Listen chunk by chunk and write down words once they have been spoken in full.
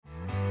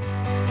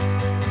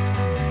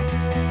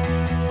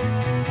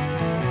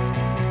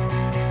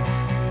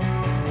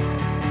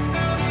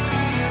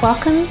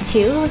Welcome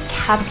to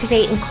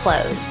Captivate and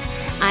Close.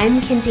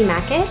 I'm Kinsey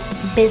Mackis,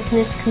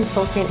 business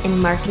consultant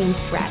and marketing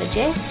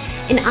strategist,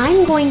 and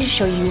I'm going to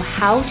show you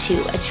how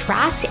to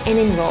attract and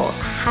enroll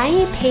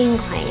high-paying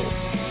clients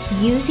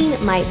using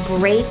my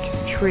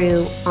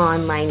breakthrough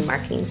online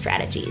marketing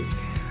strategies,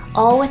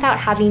 all without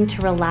having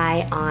to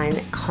rely on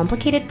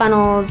complicated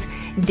funnels,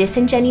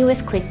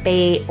 disingenuous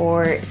clickbait,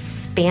 or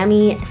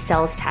spammy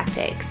sales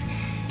tactics.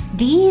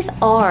 These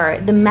are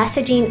the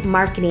messaging,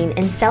 marketing,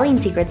 and selling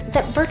secrets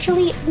that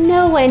virtually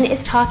no one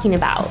is talking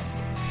about.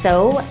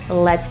 So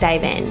let's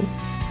dive in.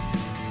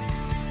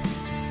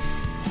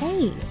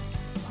 Hey,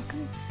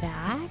 welcome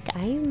back.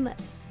 I'm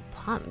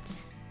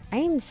pumped. I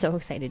am so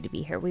excited to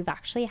be here. We've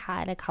actually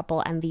had a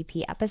couple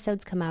MVP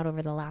episodes come out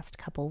over the last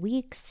couple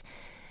weeks,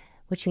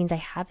 which means I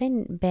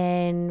haven't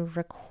been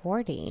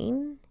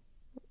recording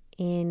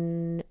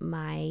in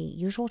my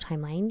usual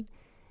timeline,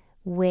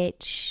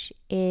 which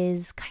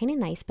is kind of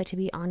nice. But to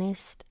be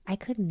honest, I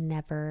could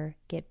never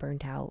get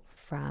burnt out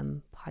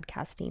from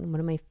podcasting. One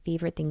of my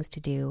favorite things to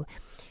do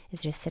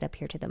is just sit up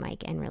here to the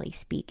mic and really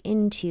speak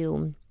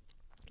into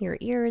your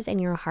ears and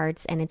your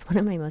hearts. And it's one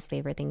of my most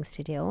favorite things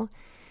to do.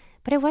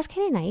 But it was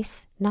kind of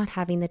nice not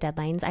having the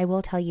deadlines. I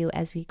will tell you,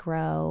 as we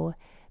grow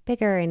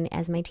bigger and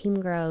as my team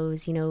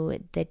grows, the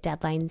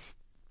deadlines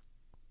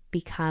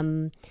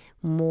become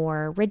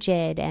more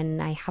rigid and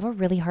I have a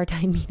really hard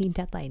time meeting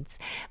deadlines.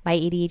 My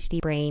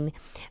ADHD brain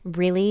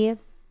really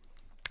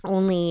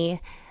only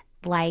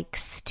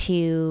likes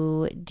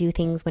to do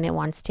things when it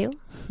wants to.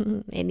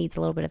 It needs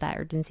a little bit of that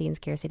urgency and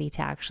scarcity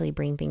to actually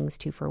bring things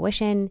to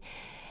fruition.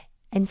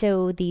 And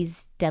so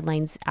these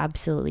deadlines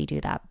absolutely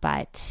do that.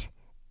 But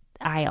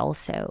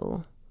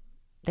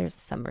there's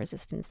some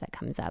resistance that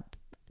comes up.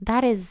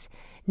 That is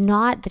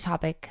not the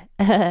topic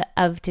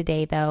of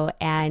today, though,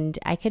 and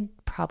I could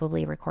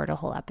probably record a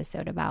whole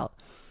episode about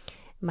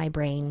my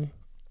brain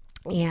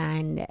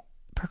and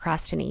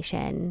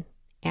procrastination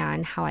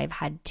and how I've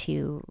had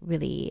to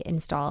really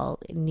install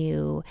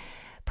new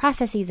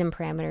processes and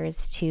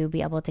parameters to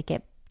be able to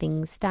get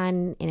things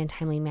done in a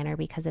timely manner,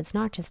 because it's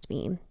not just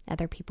me.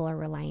 Other people are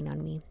relying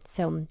on me.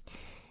 So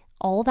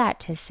all that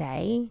to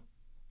say,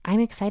 I'm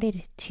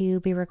excited to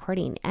be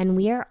recording, and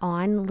we are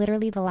on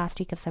literally the last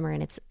week of summer,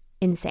 and it's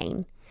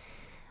insane.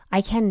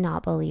 I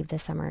cannot believe the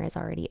summer is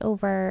already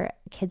over.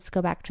 Kids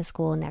go back to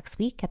school next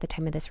week at the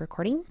time of this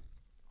recording,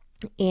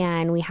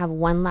 and we have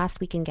one last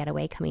weekend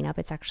getaway coming up.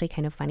 It's actually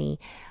kind of funny.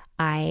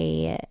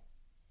 I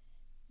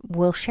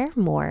will share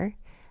more.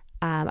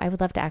 I would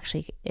love to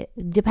actually,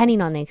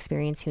 depending on the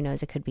experience, who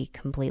knows, it could be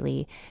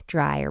completely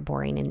dry or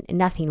boring and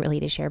nothing really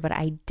to share, but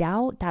I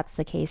doubt that's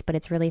the case. But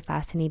it's really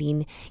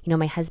fascinating.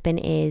 My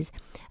husband is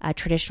a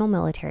traditional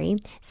military.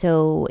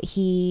 So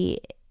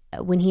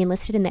when he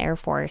enlisted in the Air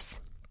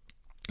Force,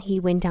 he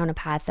went down a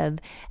path of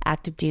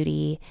active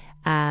duty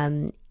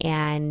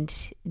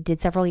and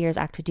did several years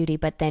active duty.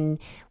 But then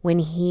when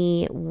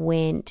he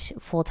went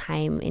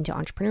full-time into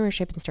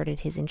entrepreneurship and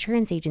started his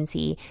insurance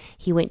agency,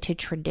 he went to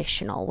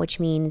traditional, which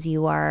means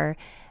you are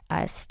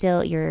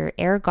still your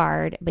Air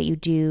Guard, but you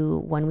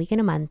do 1 week in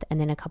a month and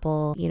then a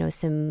couple,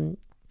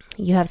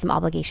 you have some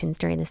obligations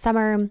during the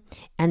summer,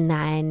 and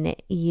then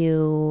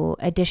you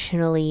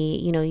additionally,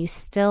 you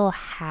still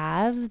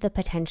have the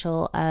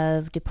potential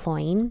of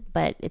deploying,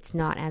 but it's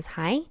not as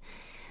high.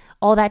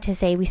 All that to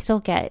say, we still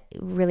get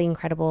really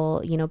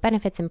incredible,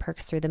 benefits and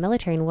perks through the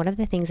military. And one of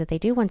the things that they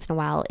do once in a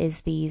while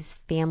is these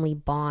family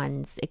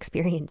bonds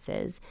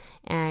experiences.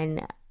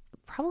 And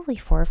probably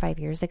 4 or 5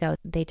 years ago,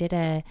 they did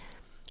a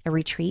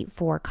retreat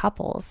for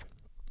couples.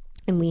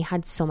 And we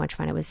had so much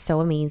fun. It was so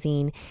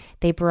amazing.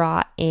 They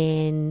brought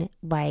in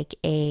like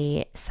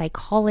a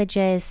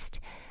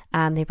psychologist.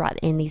 They brought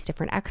in these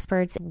different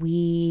experts.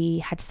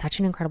 We had such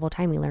an incredible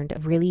time. We learned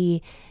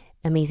really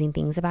amazing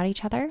things about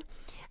each other.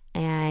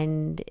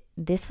 And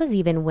this was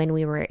even when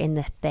we were in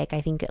the thick.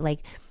 I think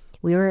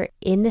we were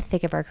in the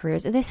thick of our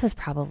careers. This was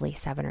probably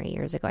 7 or 8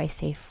 years ago. I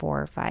say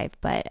 4 or 5,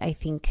 but I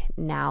think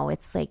now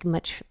it's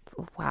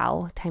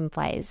wow, time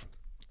flies.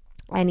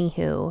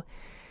 Anywho,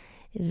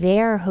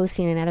 they're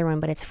hosting another one,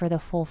 but it's for the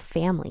full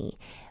family.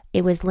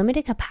 It was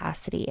limited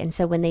capacity. And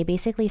so when they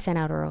basically sent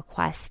out a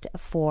request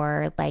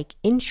for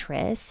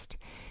interest,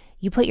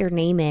 you put your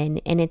name in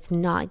and it's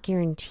not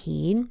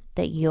guaranteed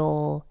that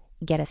you'll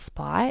get a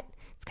spot.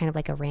 It's kind of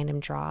like a random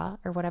draw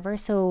or whatever.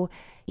 So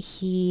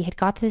he had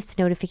got this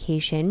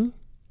notification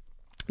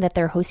that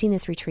they're hosting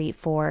this retreat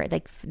for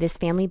this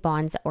family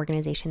bonds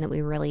organization that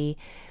we really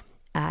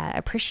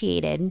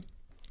appreciated.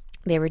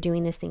 They were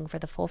doing this thing for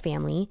the full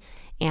family,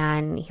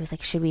 and he was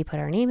like, should we put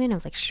our name in? I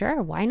was like,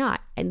 sure, why not?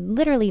 And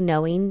literally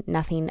knowing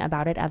nothing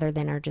about it other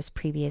than our just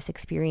previous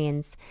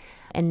experience.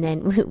 And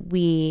then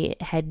we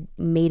had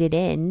made it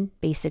in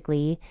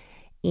basically,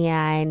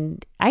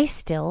 and I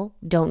still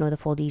don't know the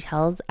full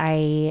details.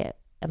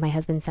 My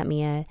husband sent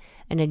me an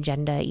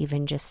agenda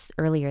even just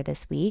earlier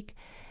this week,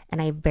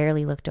 and I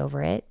barely looked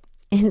over it.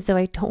 And so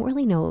I don't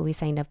really know what we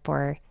signed up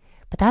for.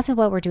 But that's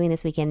what we're doing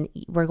this weekend.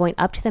 We're going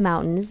up to the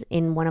mountains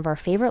in one of our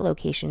favorite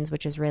locations,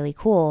 which is really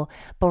cool.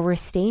 But we're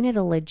staying at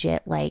a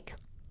legit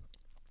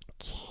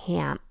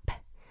camp.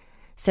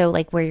 So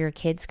like where your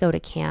kids go to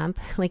camp,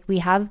 like we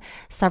have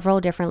several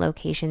different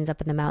locations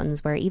up in the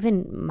mountains where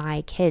even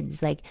my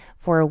kids, like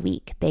for a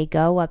week, they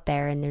go up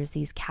there and there's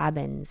these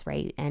cabins,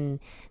 right?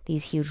 And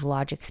these huge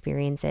lodge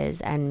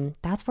experiences. And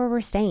that's where we're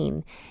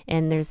staying.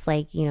 And there's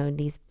like, you know,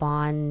 these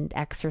bond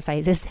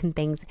exercises and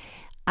things.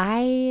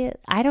 I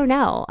don't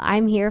know.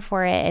 I'm here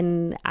for it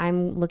and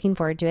I'm looking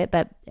forward to it,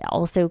 but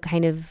also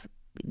kind of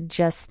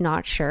just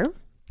not sure.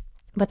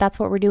 But that's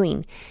what we're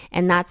doing.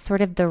 And that's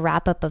sort of the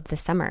wrap up of the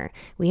summer.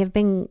 We have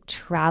been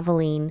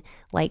traveling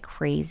like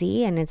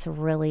crazy and it's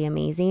really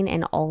amazing.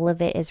 And all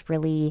of it is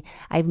really,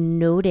 I've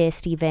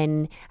noticed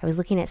even, I was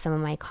looking at some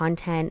of my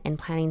content and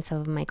planning some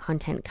of my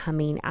content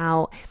coming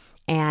out.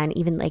 And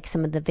even like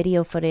some of the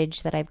video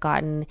footage that I've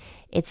gotten,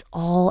 it's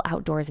all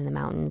outdoors in the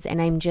mountains.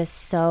 And I'm just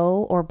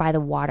so, or by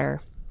the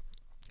water.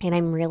 And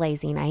I'm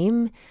realizing I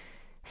am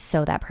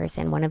so that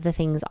person. One of the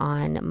things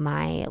on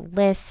my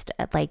list,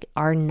 like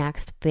our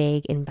next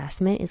big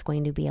investment is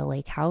going to be a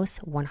lake house,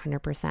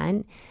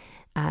 100%.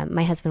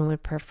 My husband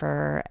would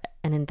prefer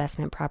an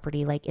investment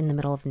property like in the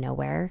middle of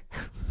nowhere,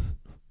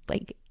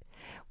 like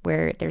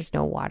where there's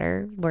no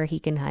water, where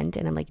he can hunt.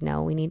 And I'm like,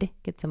 no, we need to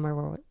get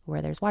somewhere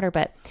where there's water.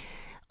 But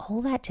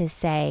all that to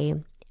say,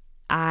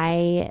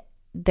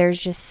 there's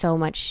just so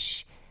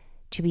much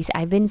to be,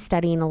 I've been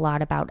studying a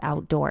lot about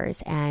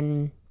outdoors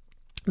and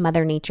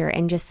Mother Nature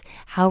and just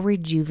how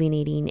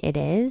rejuvenating it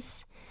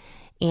is.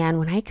 And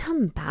when I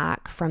come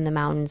back from the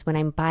mountains, when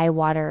I'm by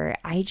water,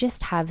 I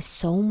just have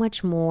so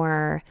much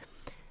more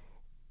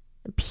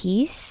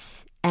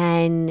peace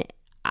and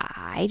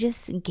I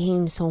just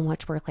gain so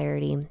much more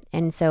clarity.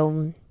 And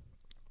so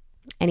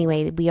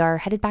anyway, we are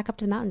headed back up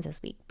to the mountains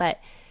this week, but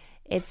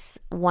it's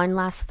one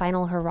last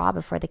final hurrah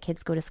before the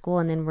kids go to school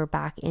and then we're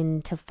back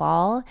into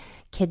fall.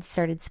 Kids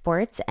started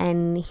sports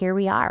and here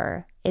we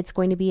are. It's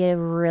going to be a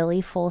really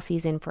full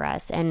season for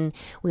us. And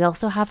we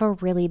also have a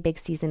really big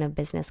season of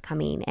business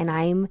coming and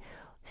I'm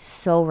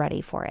so ready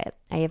for it.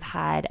 I have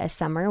had a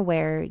summer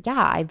where,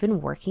 I've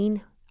been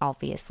working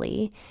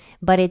obviously,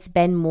 but it's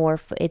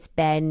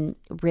been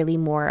really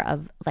more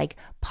of like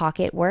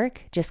pocket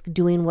work, just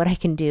doing what I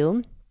can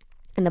do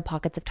in the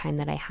pockets of time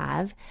that I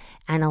have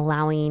and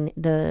allowing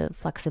the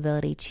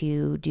flexibility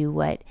to do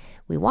what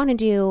we want to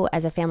do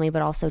as a family,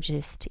 but also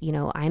just, you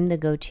know, I'm the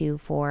go-to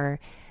for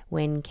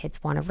when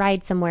kids want to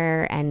ride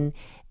somewhere and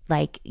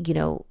like, you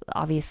know,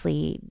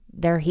 obviously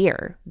they're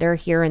here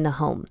in the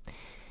home.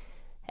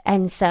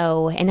 And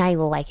so, and I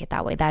like it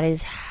that way. That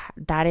is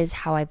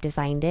how I've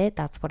designed it.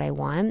 That's what I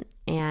want.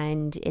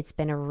 And it's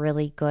been a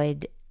really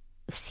good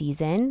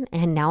season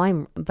and now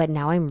I'm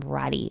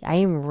ready. I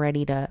am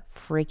ready to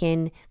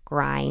freaking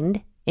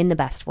grind in the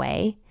best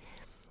way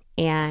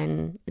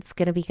and it's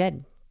going to be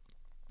good.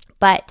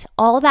 But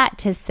all that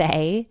to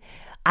say,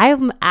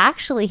 I'm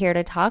actually here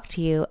to talk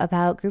to you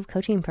about group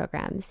coaching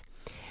programs.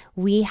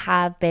 We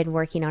have been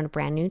working on a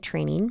brand new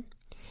training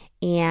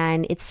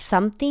and it's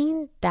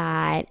something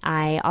that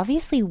I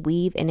obviously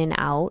weave in and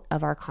out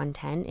of our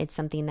content. It's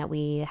something that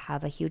we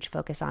have a huge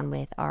focus on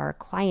with our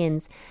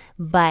clients,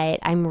 but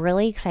I'm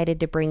really excited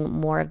to bring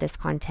more of this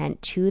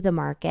content to the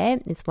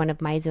market. It's one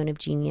of my zone of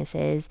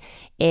geniuses.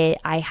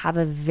 I have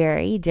a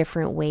very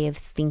different way of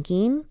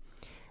thinking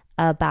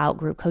about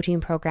group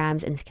coaching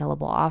programs and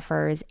scalable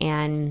offers.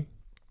 And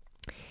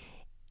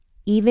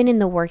even in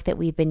the work that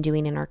we've been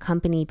doing in our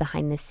company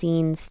behind the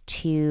scenes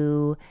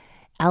to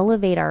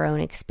elevate our own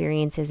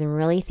experiences and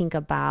really think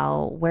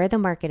about where the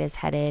market is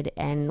headed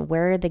and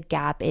where the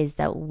gap is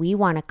that we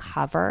want to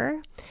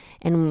cover.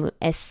 And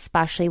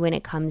especially when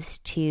it comes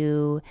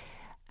to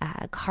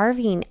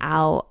carving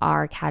out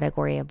our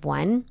category of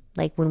one,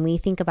 like when we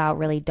think about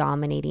really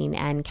dominating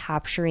and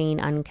capturing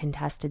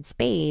uncontested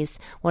space,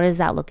 what does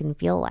that look and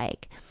feel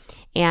like?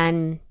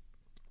 And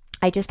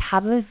I just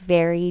have a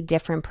very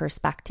different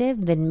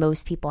perspective than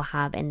most people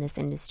have in this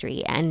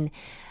industry. And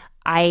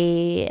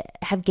I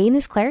have gained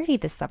this clarity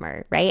this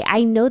summer, right?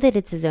 I know that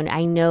it's a zone.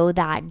 I know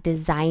that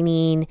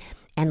designing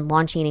and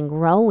launching and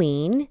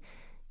growing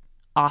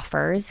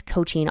offers,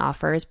 coaching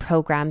offers,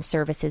 programs,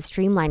 services,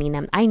 streamlining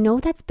them. I know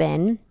that's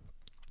been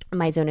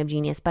my zone of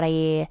genius, but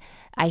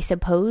I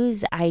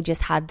suppose I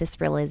just had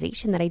this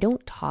realization that I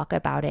don't talk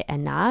about it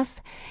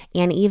enough.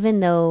 And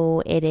even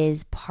though it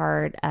is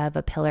part of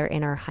a pillar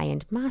in our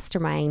high-end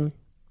mastermind,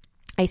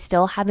 I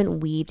still haven't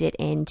weaved it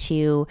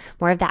into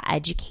more of that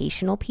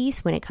educational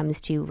piece when it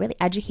comes to really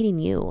educating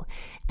you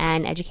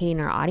and educating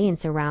our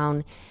audience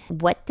around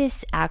what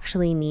this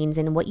actually means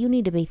and what you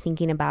need to be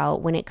thinking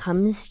about when it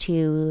comes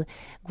to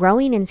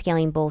growing and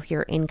scaling both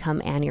your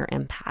income and your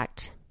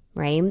impact,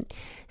 right?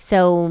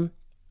 So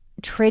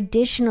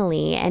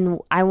traditionally, and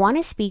I want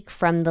to speak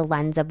from the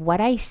lens of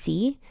what I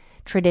see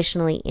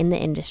traditionally in the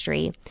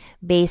industry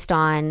based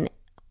on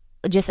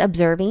just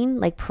observing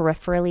like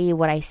peripherally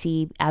what I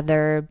see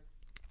other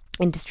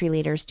industry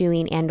leaders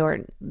doing and or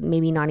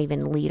maybe not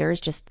even leaders,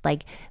 just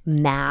like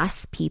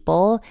mass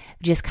people,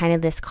 just kind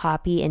of this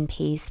copy and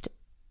paste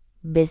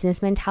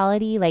business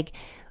mentality. Like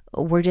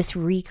we're just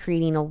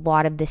recreating a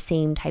lot of the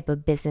same type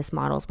of business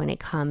models when it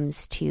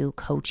comes to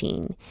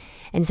coaching.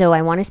 And so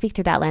I want to speak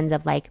through that lens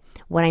of like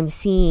what I'm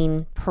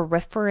seeing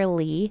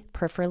peripherally,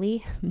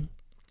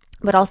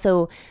 but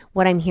also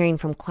what I'm hearing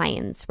from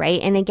clients, right?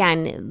 And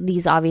again,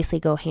 these obviously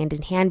go hand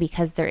in hand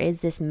because there is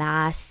this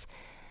mass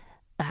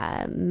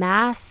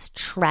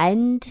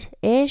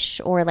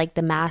trend-ish, or like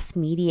the mass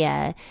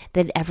media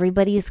that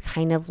everybody's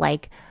kind of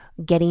like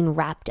getting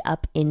wrapped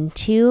up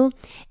into.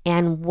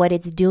 And what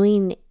it's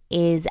doing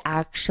is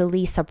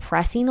actually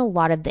suppressing a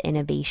lot of the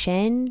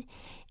innovation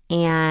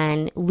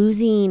and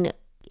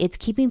it's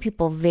keeping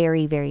people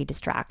very, very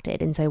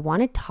distracted. And so I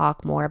want to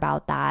talk more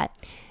about that.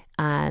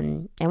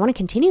 I want to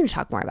continue to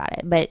talk more about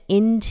it, but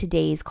in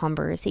today's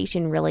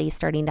conversation, really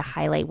starting to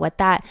highlight what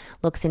that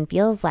looks and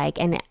feels like,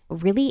 and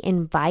really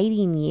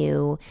inviting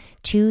you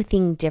to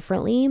think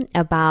differently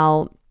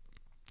about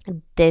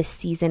this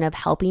season of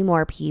helping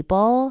more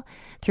people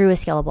through a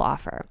scalable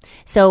offer.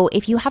 So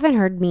if you haven't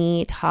heard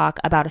me talk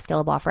about a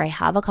scalable offer, I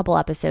have a couple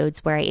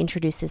episodes where I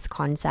introduce this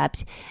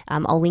concept.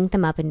 I'll link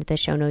them up into the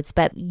show notes,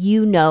 but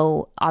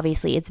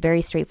obviously it's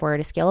very straightforward.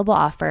 A scalable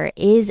offer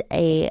is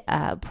a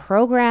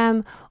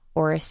program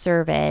or a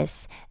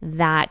service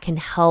that can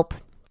help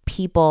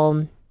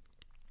people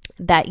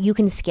that you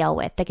can scale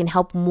with, that can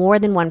help more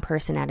than one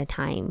person at a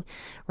time,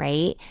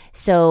 right?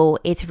 So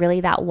it's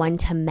really that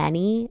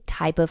one-to-many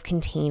type of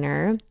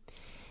container,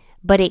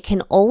 but it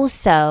can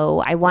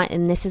also,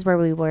 and this is where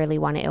we really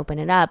want to open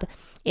it up,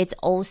 it's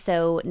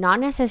also not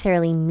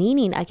necessarily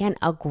meaning, again,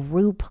 a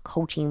group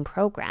coaching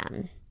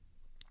program.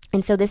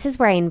 And so this is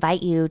where I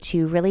invite you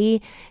to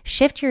really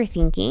shift your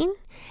thinking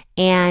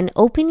and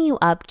open you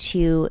up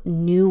to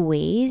new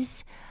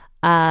ways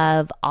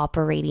of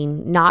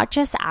operating, not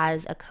just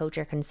as a coach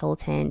or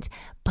consultant,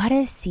 but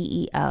as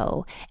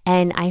CEO.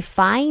 And I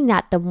find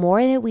that the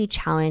more that we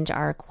challenge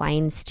our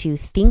clients to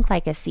think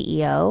like a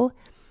CEO,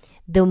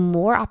 the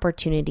more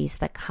opportunities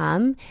that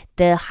come,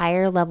 the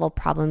higher level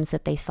problems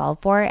that they solve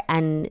for,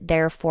 and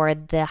therefore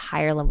the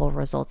higher level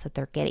results that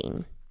they're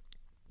getting.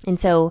 And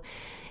so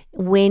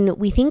when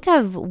we think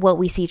of what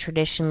we see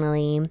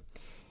traditionally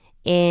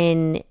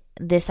in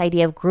this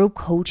idea of group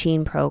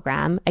coaching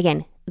program,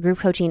 again, group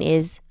coaching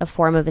is a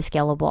form of a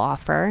scalable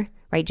offer,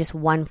 right? Just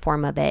one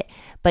form of it.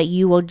 But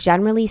you will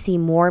generally see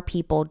more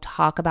people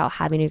talk about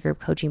having a group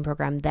coaching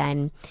program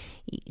than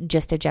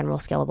just a general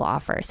scalable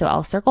offer. So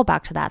I'll circle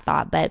back to that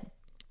thought. But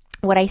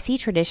what I see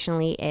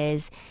traditionally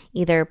is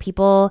either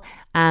people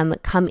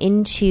come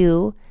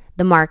into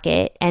the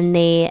market and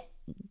they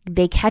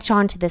catch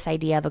on to this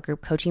idea of a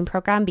group coaching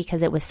program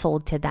because it was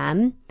sold to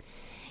them.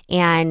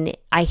 And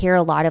I hear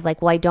a lot of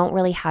like, well, I don't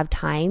really have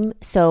time,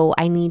 so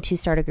I need to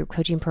start a group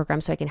coaching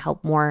program so I can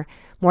help more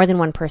than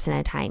one person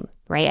at a time,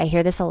 right? I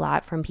hear this a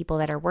lot from people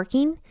that are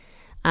working.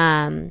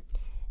 They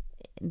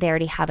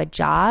already have a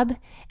job.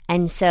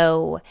 And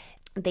so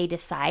they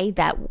decide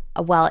that,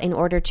 well, in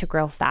order to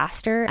grow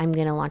faster, I'm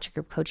going to launch a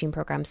group coaching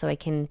program so I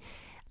can,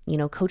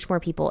 coach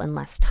more people in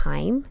less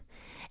time.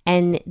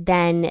 And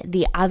then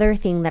the other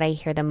thing that I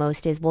hear the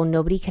most is, well,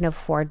 nobody can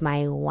afford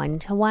my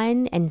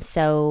one-to-one. And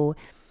so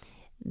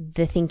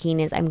the thinking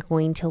is I'm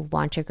going to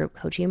launch a group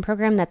coaching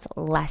program that's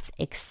less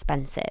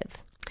expensive.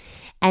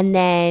 And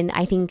then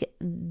I think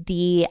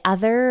the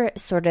other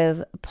sort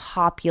of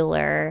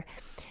popular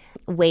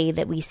way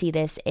that we see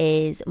this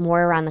is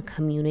more around the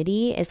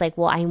community, is like,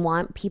 well, I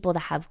want people to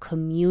have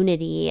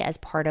community as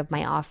part of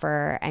my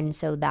offer. And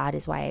so that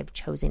is why I've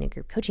chosen a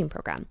group coaching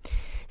program.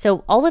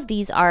 So all of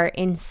these are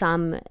in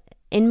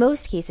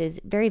most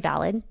cases, very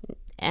valid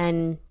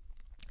and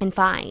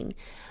fine.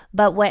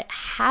 But what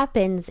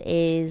happens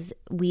is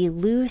we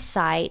lose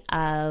sight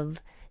of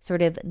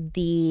sort of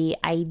the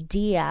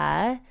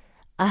idea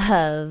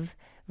of,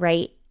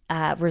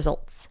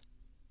 results.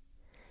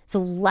 So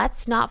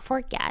let's not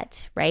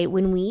forget, right,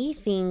 when we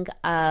think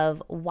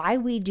of why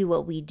we do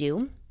what we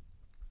do,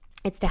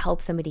 it's to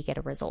help somebody get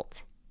a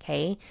result,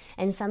 okay?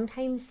 And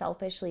sometimes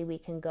selfishly we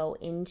can go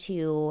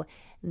into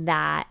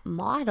that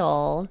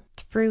model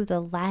through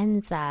the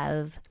lens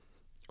of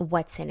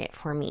what's in it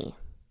for me.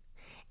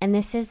 And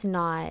this is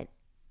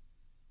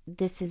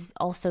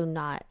also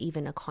not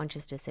even a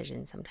conscious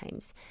decision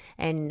sometimes.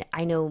 And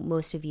I know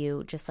most of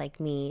you, just like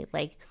me,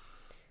 like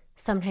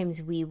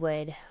sometimes we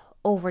would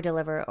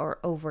over-deliver or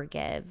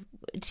over-give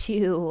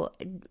to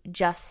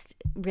just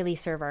really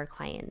serve our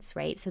clients,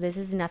 right? So this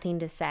is nothing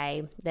to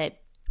say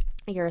that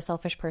you're a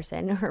selfish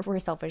person or we're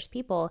selfish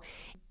people,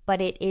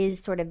 but it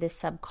is sort of this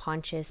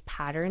subconscious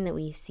pattern that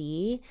we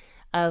see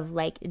of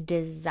like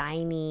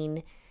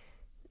designing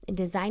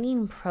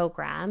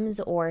programs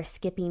or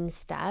skipping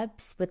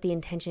steps with the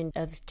intention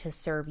of to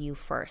serve you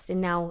first.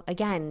 And now,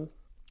 again,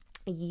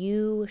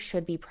 you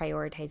should be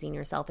prioritizing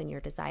yourself and your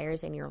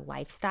desires and your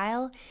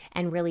lifestyle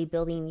and really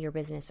building your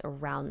business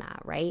around that,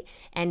 right?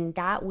 And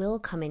that will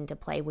come into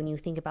play when you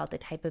think about the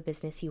type of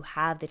business you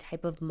have, the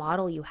type of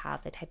model you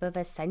have, the type of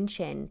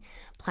ascension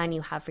plan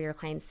you have for your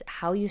clients,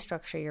 how you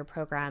structure your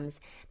programs,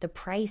 the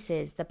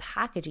prices, the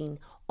packaging,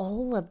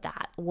 all of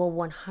that will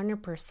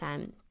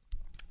 100%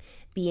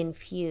 be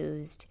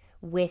infused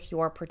with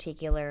your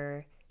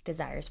particular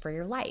desires for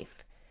your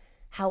life.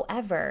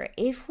 However,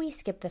 if we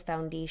skip the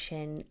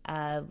foundation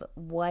of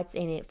what's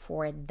in it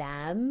for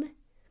them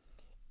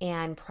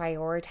and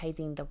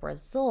prioritizing the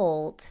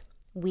result,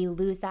 we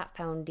lose that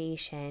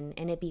foundation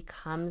and it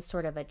becomes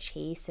sort of a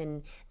chase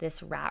in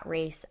this rat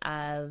race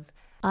of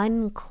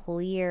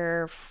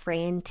unclear,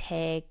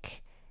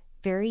 frantic,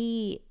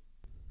 very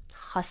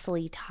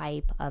hustly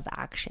type of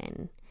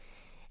action.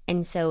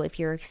 And so if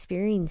you're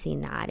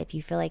experiencing that, if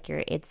you feel like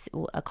it's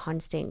a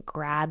constant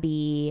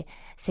grabby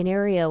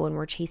scenario when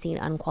we're chasing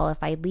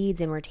unqualified leads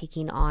and we're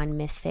taking on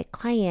misfit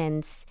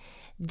clients,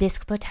 this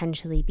could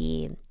potentially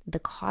be the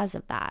cause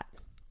of that.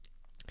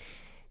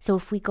 So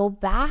if we go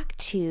back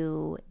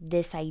to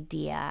this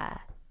idea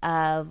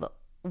of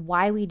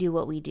why we do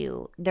what we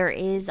do, there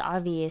is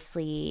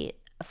obviously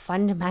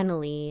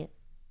fundamentally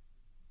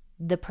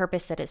the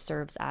purpose that it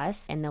serves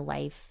us and the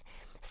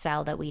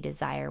lifestyle that we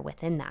desire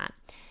within that.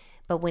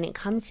 But when it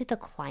comes to the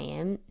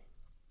client,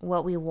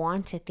 what we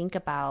want to think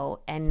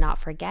about and not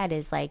forget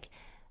is like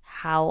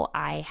how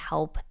I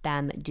help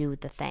them do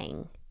the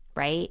thing,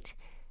 right?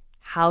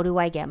 How do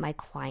I get my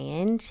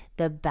client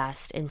the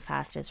best and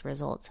fastest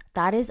results?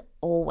 That is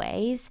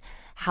always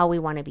how we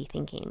want to be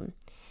thinking.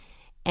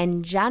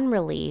 And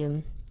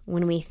generally,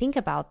 when we think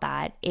about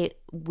that, it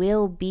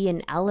will be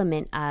an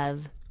element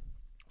of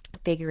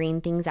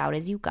figuring things out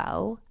as you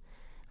go,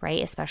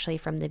 right? Especially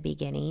from the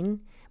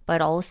beginning,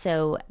 but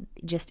also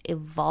just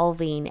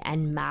evolving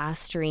and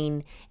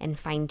mastering and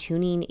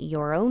fine-tuning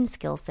your own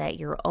skill set,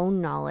 your own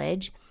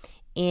knowledge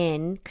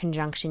in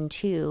conjunction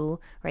to,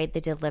 right,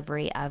 the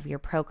delivery of your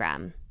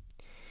program.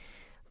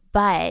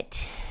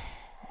 But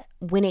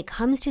when it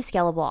comes to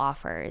scalable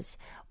offers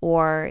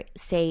or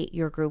say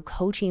your group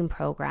coaching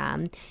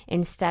program,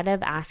 instead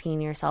of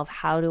asking yourself,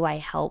 how do I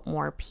help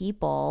more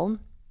people,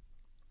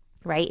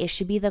 right? It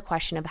should be the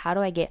question of how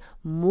do I get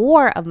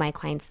more of my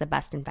clients the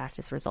best and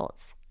fastest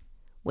results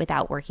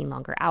without working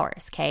longer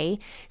hours, okay?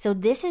 So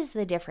this is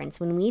the difference.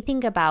 When we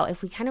think about,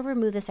 if we kind of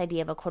remove this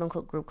idea of a quote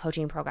unquote group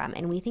coaching program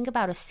and we think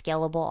about a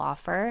scalable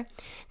offer,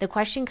 the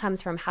question comes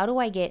from how do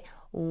I get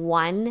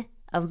one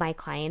of my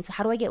clients,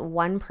 how do I get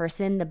one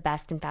person the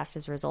best and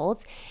fastest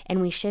results?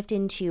 And we shift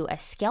into a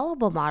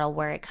scalable model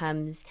where it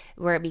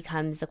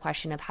becomes the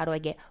question of how do I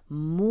get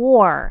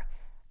more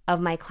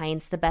of my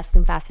clients the best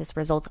and fastest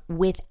results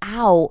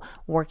without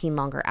working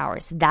longer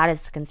hours. That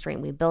is the constraint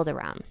we build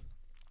around.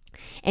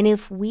 And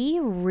if we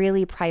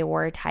really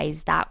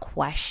prioritize that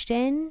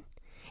question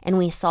and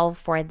we solve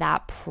for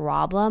that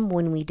problem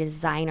when we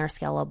design our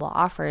scalable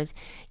offers,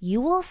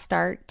 you will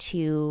start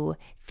to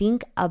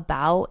think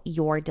about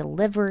your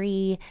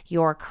delivery,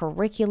 your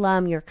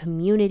curriculum, your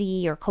community,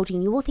 your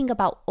coaching. You will think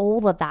about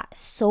all of that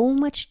so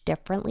much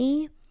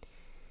differently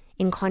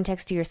in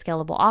context to your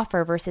scalable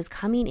offer versus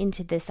coming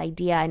into this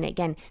idea and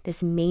again,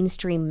 this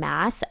mainstream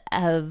mass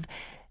of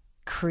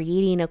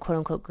creating a quote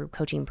unquote group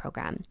coaching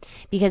program.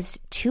 Because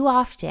too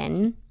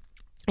often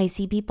I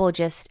see people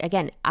just,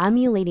 again,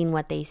 emulating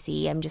what they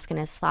see. I'm just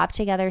going to slap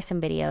together some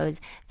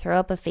videos, throw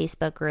up a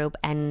Facebook group,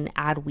 and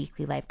add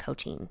weekly live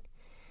coaching.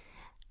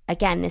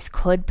 Again, this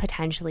could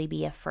potentially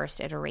be a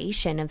first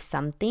iteration of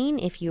something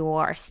if you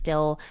are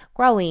still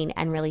growing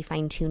and really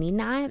fine-tuning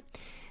that.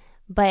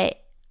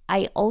 But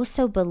I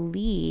also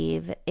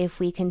believe if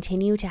we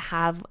continue to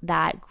have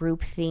that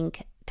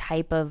groupthink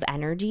type of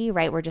energy,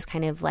 right? We're just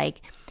kind of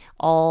like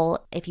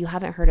if you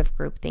haven't heard of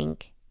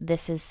groupthink,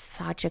 this is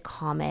such a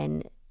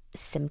common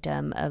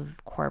symptom of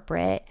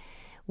corporate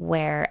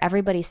where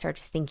everybody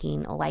starts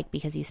thinking alike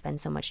because you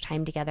spend so much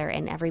time together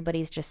and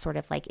everybody's just sort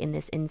of like in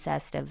this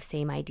incest of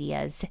same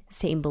ideas,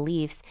 same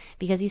beliefs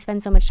because you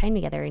spend so much time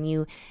together and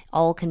you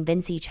all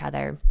convince each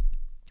other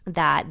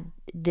that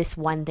this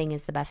one thing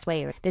is the best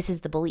way or this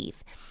is the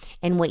belief.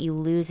 And what you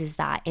lose is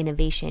that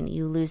innovation.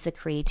 You lose the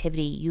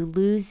creativity. You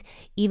lose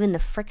even the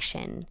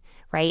friction,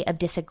 right, of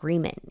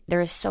disagreement.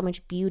 There is so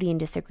much beauty in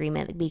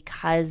disagreement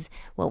because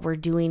what we're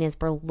doing is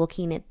we're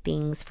looking at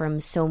things from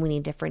so many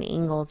different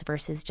angles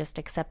versus just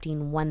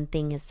accepting one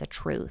thing as the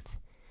truth.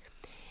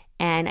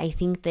 And I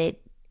think that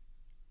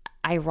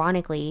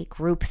ironically,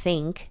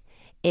 groupthink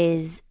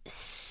is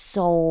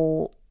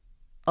so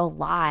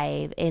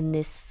alive in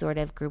this sort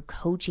of group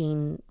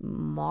coaching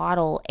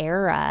model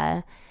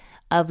era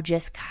of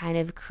just kind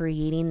of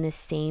creating the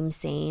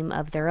same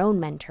of their own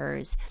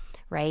mentors,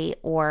 right?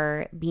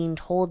 Or being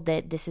told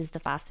that this is the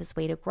fastest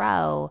way to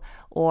grow,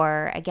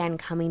 or again,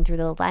 coming through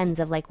the lens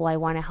of like, well, I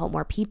want to help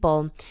more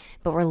people,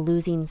 but we're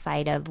losing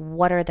sight of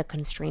what are the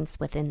constraints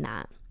within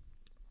that.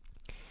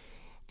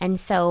 And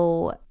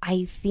so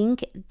I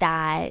think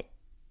that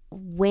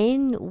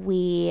when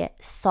we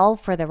solve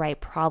for the right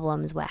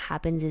problems, what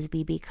happens is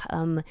we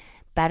become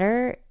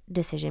better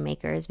decision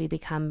makers, we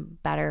become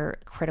better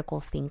critical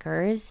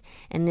thinkers,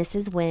 and this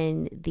is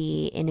when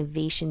the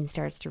innovation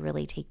starts to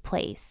really take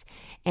place.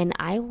 And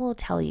I will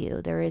tell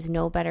you, there is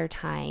no better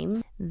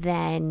time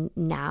than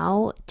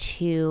now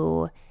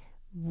to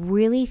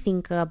really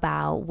think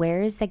about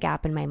where is the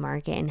gap in my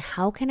market and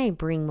how can I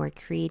bring more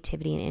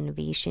creativity and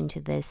innovation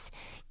to this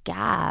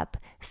gap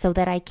so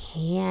that I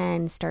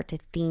can start to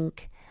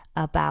think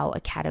about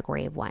a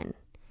category of one.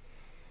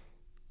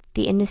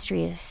 The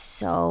industry is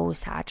so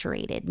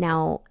saturated.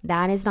 Now,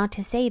 that is not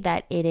to say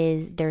that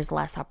there's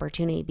less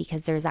opportunity,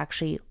 because there's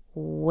actually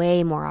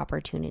way more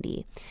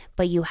opportunity.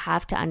 But you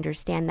have to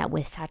understand that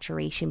with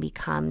saturation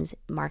becomes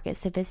market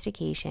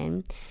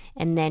sophistication.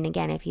 And then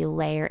again, if you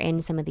layer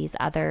in some of these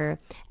other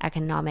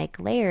economic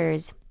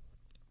layers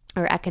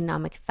or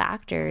economic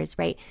factors,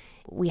 right,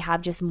 we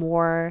have just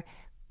more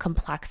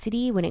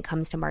complexity when it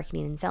comes to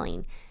marketing and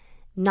selling.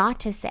 Not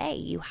to say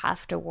you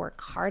have to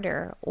work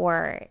harder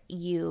or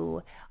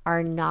you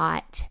are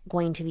not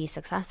going to be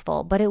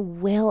successful, but it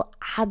will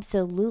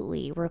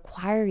absolutely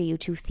require you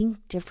to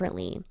think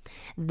differently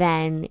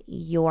than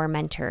your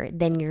mentor,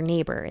 than your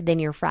neighbor, than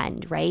your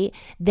friend, right?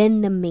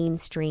 Than the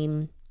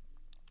mainstream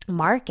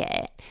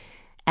market.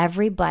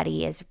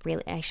 Everybody is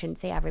really, I shouldn't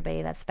say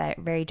everybody, that's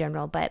very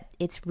general, but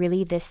it's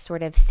really this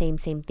sort of same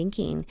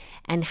thinking.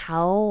 And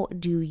how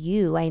do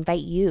you, I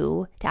invite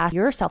you to ask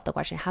yourself the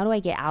question, how do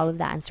I get out of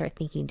that and start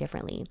thinking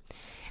differently?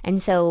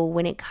 And so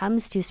when it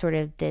comes to sort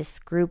of this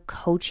group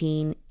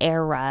coaching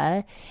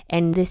era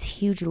and this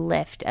huge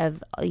lift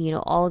of,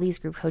 all these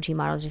group coaching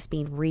models just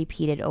being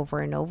repeated over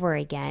and over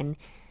again,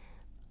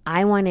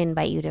 I want to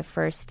invite you to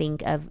first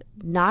think of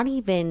not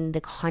even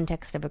the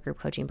context of a group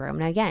coaching program.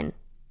 Now, again,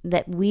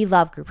 that we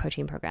love group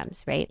coaching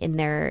programs, right? And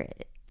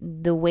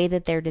the way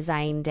that they're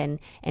designed and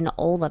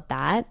all of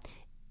that,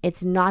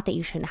 it's not that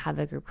you shouldn't have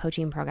a group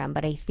coaching program,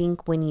 but I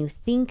think when you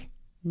think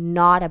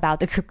not about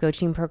the group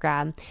coaching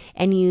program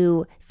and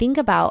you think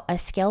about a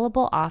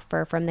scalable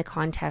offer from the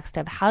context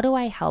of how do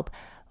I help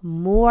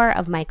more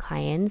of my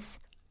clients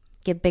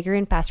get bigger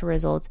and faster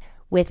results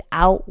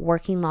without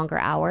working longer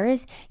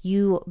hours,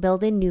 you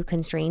build in new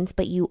constraints,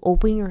 but you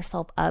open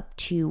yourself up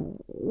to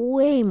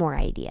way more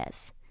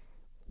ideas,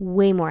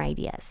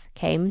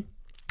 okay?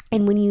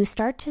 And when you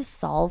start to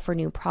solve for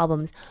new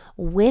problems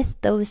with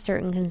those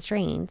certain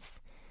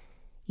constraints,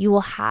 you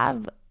will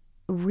have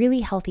really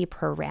healthy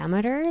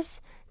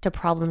parameters to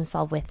problem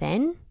solve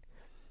within,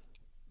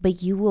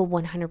 but you will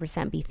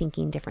 100% be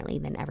thinking differently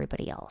than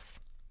everybody else.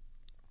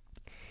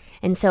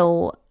 And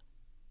so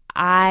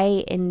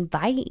I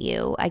invite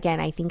you, again,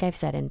 I think I've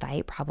said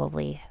invite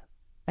probably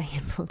a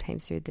handful of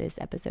times through this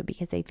episode,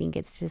 because I think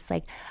it's just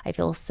like, I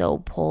feel so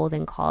pulled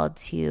and called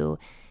to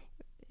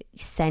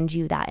send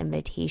you that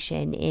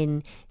invitation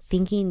in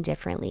thinking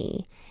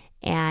differently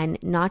and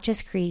not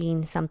just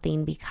creating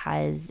something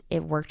because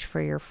it worked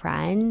for your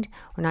friend,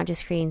 or not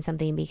just creating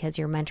something because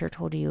your mentor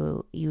told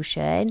you you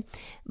should,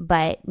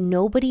 but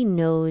nobody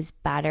knows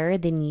better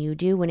than you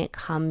do when it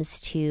comes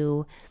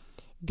to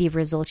the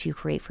results you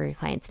create for your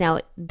clients.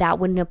 Now, that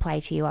wouldn't apply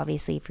to you,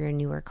 obviously, if you're a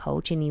newer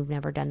coach and you've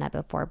never done that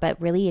before, but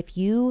really if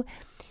you,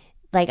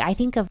 I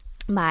think of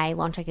my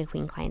Launch Like a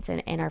Queen clients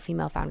and our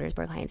female founders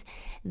board clients,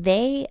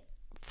 they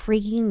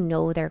freaking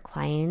know their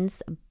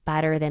clients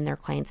better than their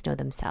clients know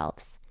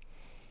themselves.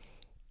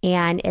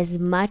 And as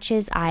much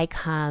as I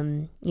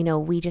come,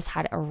 we just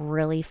had a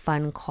really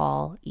fun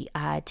call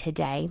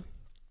today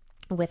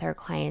with our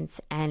clients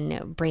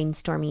and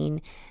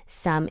brainstorming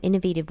some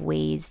innovative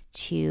ways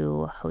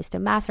to host a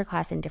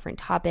masterclass in different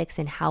topics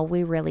and how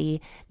we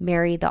really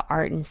marry the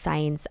art and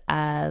science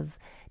of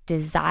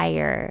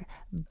desire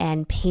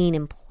and pain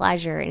and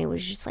pleasure. And it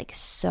was just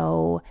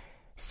so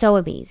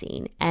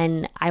amazing.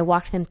 And I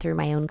walked them through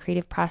my own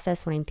creative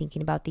process when I'm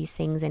thinking about these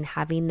things, and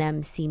having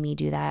them see me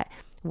do that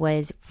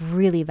was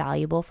really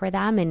valuable for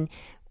them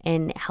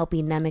and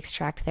helping them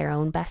extract their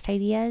own best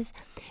ideas.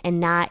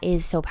 And that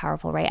is so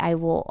powerful, right? I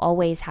will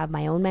always have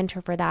my own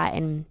mentor for that.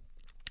 And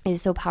it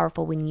is so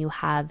powerful when you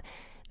have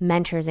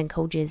mentors and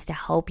coaches to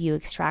help you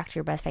extract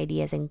your best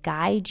ideas and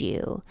guide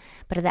you.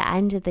 But at the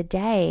end of the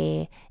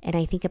day, and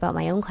I think about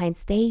my own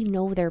clients, they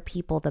know their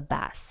people the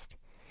best.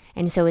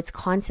 And so it's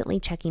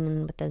constantly checking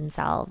in with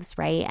themselves,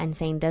 right? And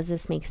saying, does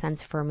this make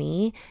sense for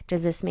me?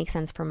 Does this make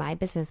sense for my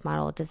business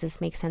model? Does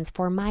this make sense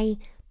for my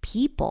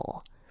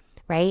people,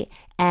 right?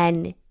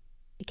 And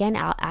again,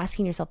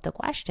 asking yourself the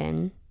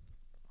question,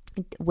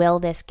 will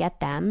this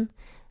get them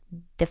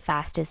the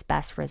fastest,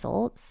 best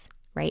results,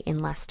 right? In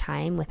less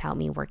time without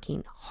me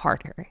working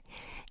harder?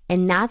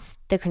 And that's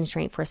the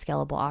constraint for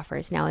scalable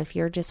offers. Now, if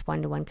you're just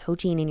one-to-one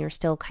coaching and you're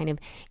still kind of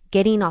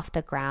getting off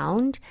the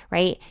ground,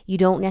 right? You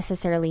don't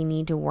necessarily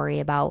need to worry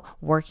about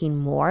working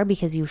more,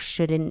 because you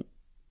shouldn't,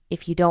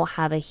 if you don't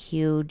have a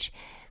huge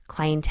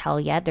clientele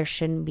yet, there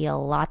shouldn't be a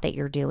lot that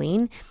you're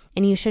doing,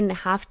 and you shouldn't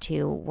have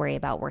to worry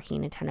about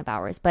working a ton of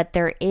hours. But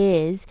there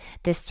is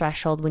this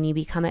threshold when you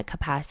become at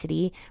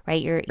capacity,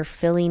 right? You're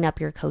filling up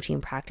your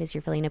coaching practice,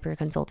 you're filling up your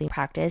consulting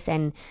practice,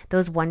 and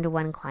those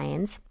one-to-one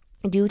clients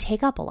do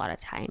take up a lot of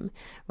time,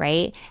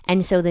 right?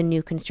 And so the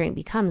new constraint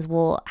becomes,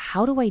 well,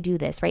 how do I do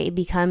this, right?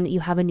 You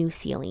have a new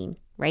ceiling,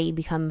 right?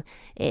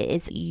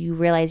 You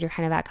realize you're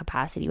kind of at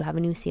capacity, you have a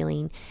new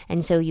ceiling.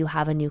 And so you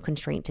have a new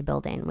constraint to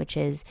build in, which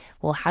is,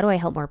 well, how do I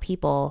help more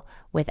people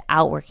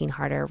without working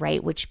harder,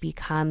 right? Which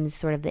becomes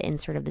sort of the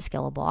insert of the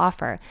scalable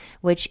offer,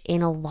 which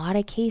in a lot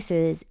of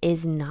cases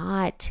is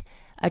not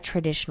a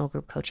traditional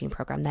group coaching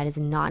program. That is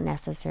not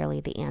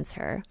necessarily the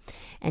answer.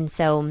 And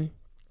so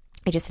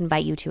I just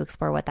invite you to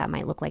explore what that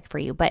might look like for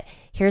you. But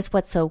here's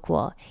what's so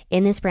cool.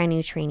 In this brand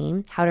new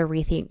training, how to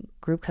rethink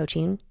group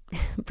coaching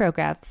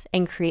programs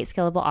and create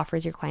scalable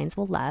offers your clients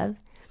will love,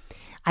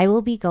 I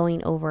will be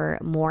going over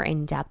more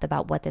in depth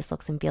about what this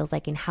looks and feels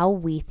like and how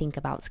we think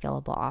about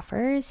scalable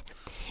offers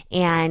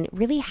and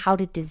really how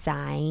to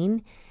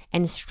design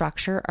and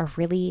structure a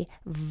really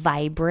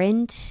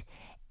vibrant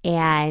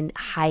and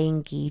high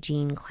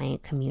engaging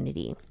client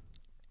community.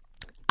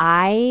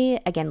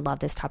 I, again, love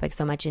this topic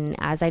so much. And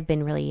as I've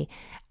been really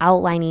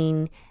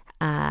outlining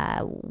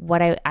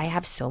what I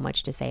have so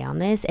much to say on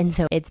this. And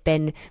so it's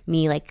been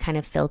me like kind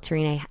of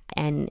filtering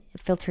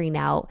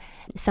out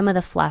some of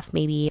the fluff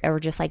maybe, or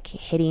just like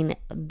hitting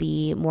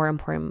the more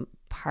important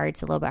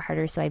parts a little bit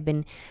harder. So I've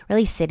been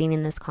really sitting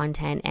in this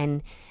content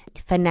and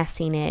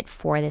finessing it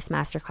for this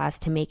masterclass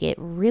to make it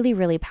really,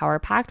 really power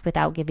packed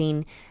without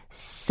giving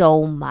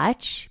so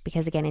much,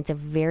 because again, it's a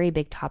very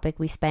big topic.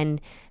 We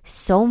spend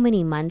so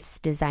many months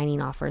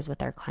designing offers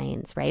with our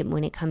clients, right?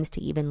 When it comes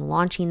to even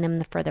launching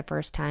them for the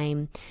first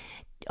time,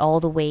 all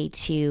the way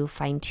to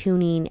fine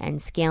tuning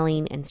and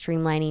scaling and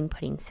streamlining,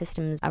 putting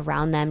systems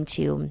around them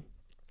to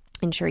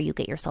ensure you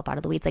get yourself out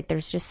of the weeds. Like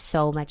there's just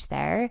so much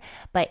there.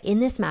 But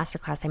in this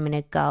masterclass, I'm going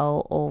to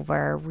go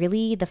over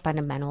really the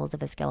fundamentals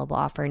of a scalable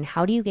offer and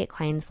how do you get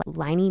clients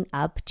lining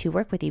up to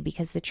work with you?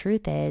 Because the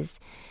truth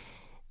is,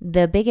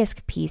 the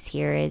biggest piece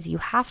here is you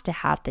have to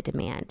have the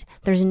demand.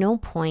 There's no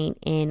point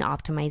in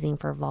optimizing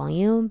for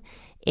volume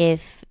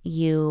if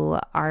you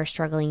are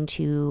struggling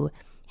to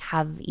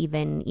have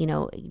even,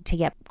 to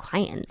get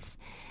clients.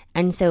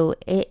 And so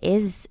it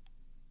is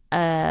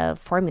a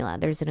formula.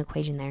 There's an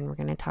equation there, and we're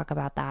going to talk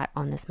about that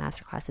on this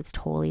masterclass. It's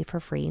totally for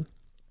free.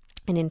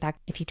 And in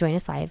fact, if you join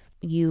us live,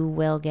 you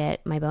will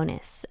get my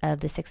bonus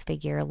of the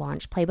 6-figure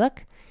launch playbook.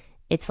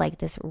 It's like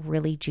this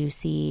really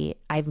juicy,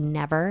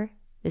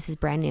 this is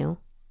brand new.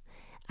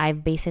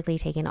 I've basically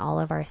taken all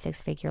of our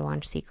 6-figure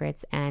launch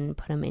secrets and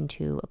put them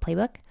into a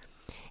playbook,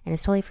 and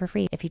it's totally for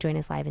free if you join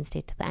us live and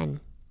stay to the end.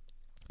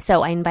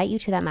 So I invite you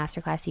to that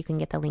masterclass. You can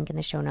get the link in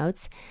the show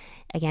notes.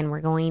 Again, we're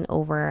going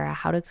over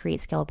how to create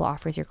scalable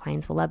offers your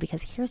clients will love,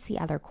 because here's the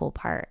other cool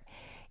part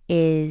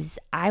is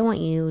I want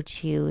you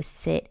to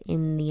sit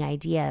in the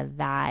idea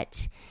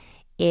that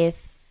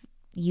if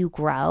you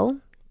grow,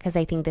 because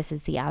I think this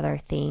is the other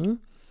thing,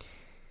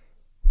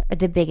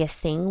 the biggest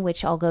thing,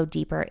 which I'll go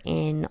deeper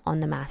in on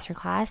the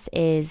masterclass,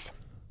 is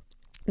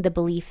the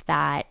belief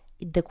that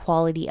the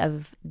quality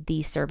of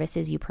the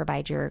services you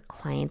provide your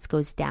clients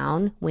goes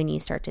down when you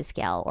start to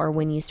scale, or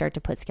when you start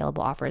to put scalable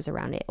offers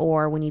around it,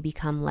 or when you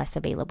become less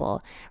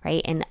available,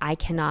 right? And I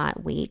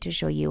cannot wait to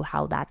show you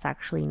how that's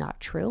actually not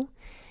true.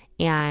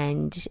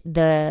 And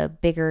the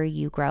bigger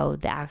you grow,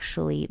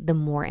 the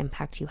more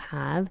impact you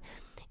have.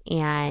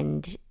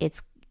 And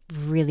it's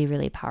really,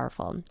 really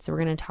powerful. So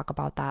we're going to talk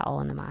about that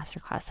all in the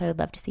masterclass. So I'd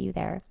love to see you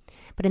there.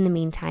 But in the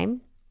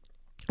meantime,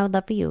 I would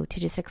love for you to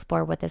just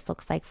explore what this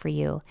looks like for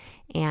you,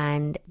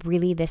 and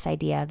really this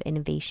idea of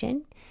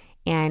innovation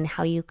and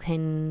how you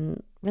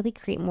can really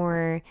create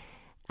more,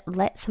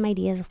 let some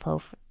ideas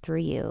flow through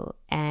you,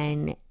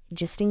 and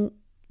just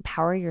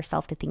empower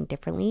yourself to think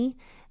differently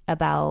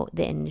about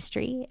the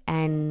industry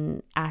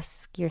and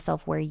ask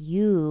yourself where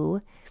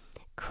you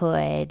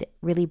could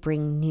really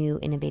bring new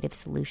innovative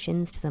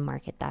solutions to the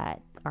market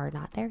that are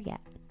not there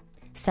yet.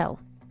 So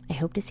I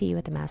hope to see you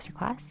at the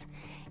masterclass,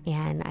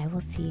 and I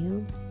will see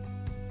you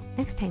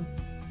next time.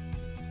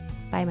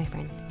 Bye, my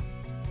friend.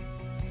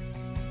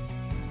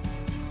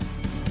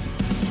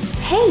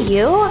 Hey,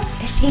 you!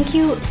 Thank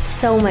you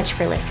so much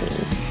for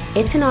listening.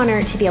 It's an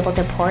honor to be able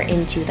to pour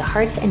into the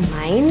hearts and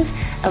minds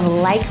of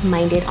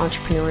like-minded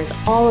entrepreneurs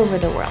all over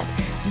the world.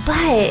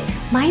 But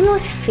my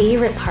most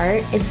favorite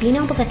part is being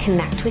able to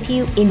connect with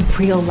you in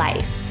real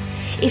life.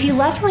 If you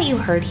loved what you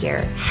heard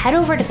here, head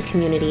over to the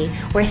community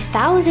where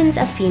thousands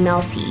of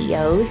female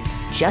CEOs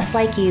just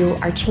like you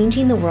are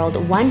changing the world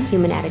one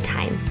human at a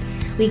time.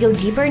 We go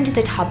deeper into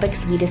the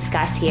topics we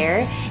discuss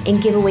here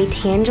and give away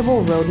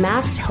tangible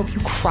roadmaps to help you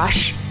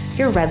crush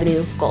your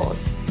revenue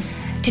goals.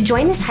 To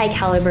join this high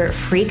caliber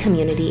free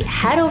community,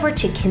 head over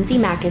to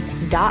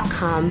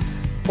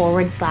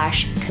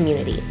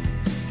kinseymakis.com/community.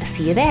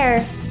 See you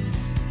there.